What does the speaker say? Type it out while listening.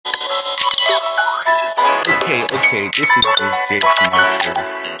Okay, this is this Jay Small show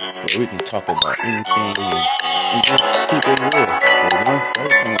where we can talk about anything and just keep it real with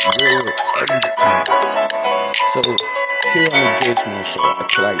oneself and real with everything. So here on the Jay Small show,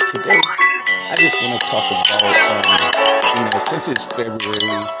 like today, I just want to talk about since it's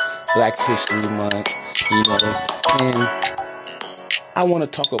February, Black History Month, and I want to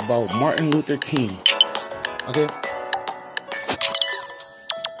talk about Martin Luther King. Okay,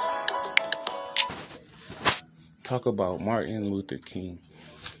 talk about Martin Luther King.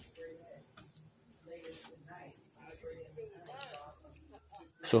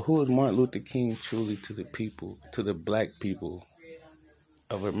 So who is Martin Luther King truly to the people, to the black people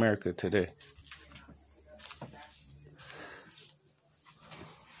of America today?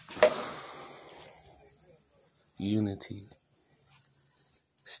 Unity,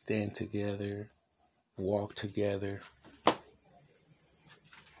 stand together, walk together.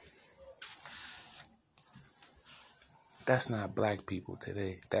 That's not black people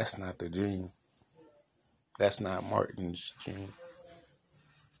today. That's not the dream. That's not Martin's dream.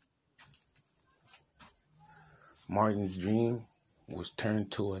 Martin's dream was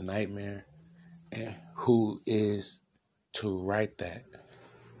turned to a nightmare, and who is to write that?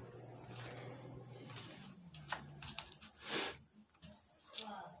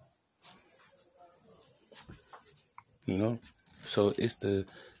 You know? So it's the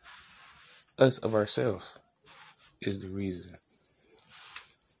us of ourselves is the reason.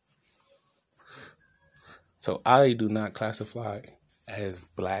 So I do not classify as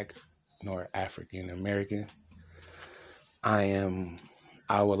black nor African American.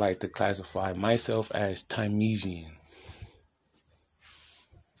 I would like to classify myself as Timesian.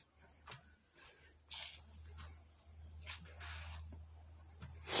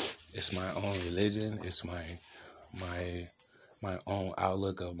 It's my own religion. It's my own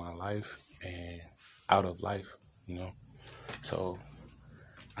outlook of my life and out of life, So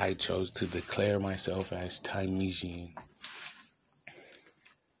I chose to declare myself as Timesian.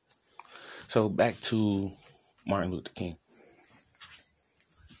 So back to Martin Luther King.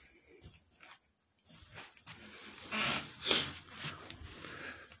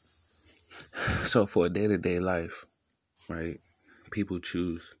 So for a day-to-day life, right? People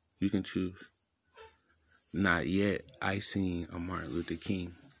choose. You can choose. Not yet. I seen a Martin Luther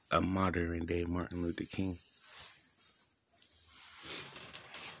King, a modern day Martin Luther King.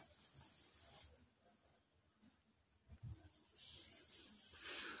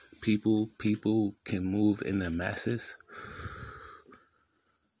 People can move in the masses,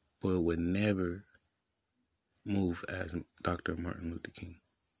 but would never move as Dr. Martin Luther King.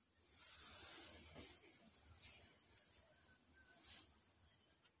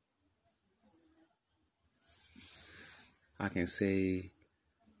 I can say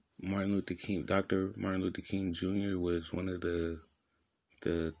Dr. Martin Luther King Jr. was one of the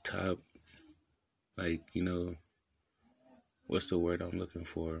top, what's the word I'm looking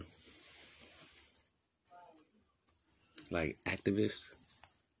for? Like activists.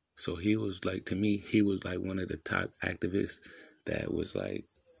 So he was to me, he was like one of the top activists that was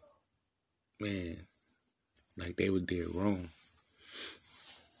man, they were dead wrong.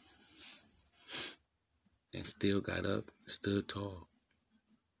 And still got up, stood tall.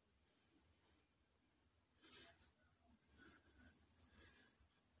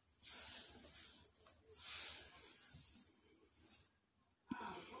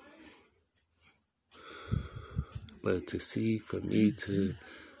 But for me to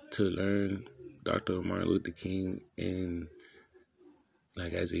learn Dr. Martin Luther King and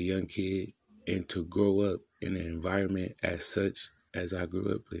as a young kid and to grow up in an environment as such as I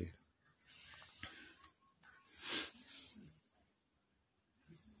grew up in.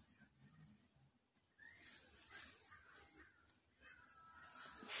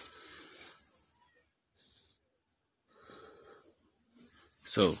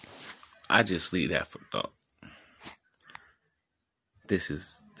 So I just leave that for thought. This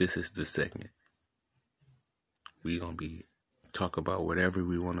is the segment. We gonna be talk about whatever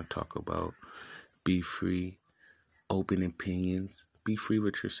we want to talk about. Be free, open opinions. Be free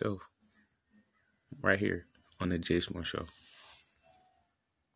with yourself. Right here on the Jay Small Show.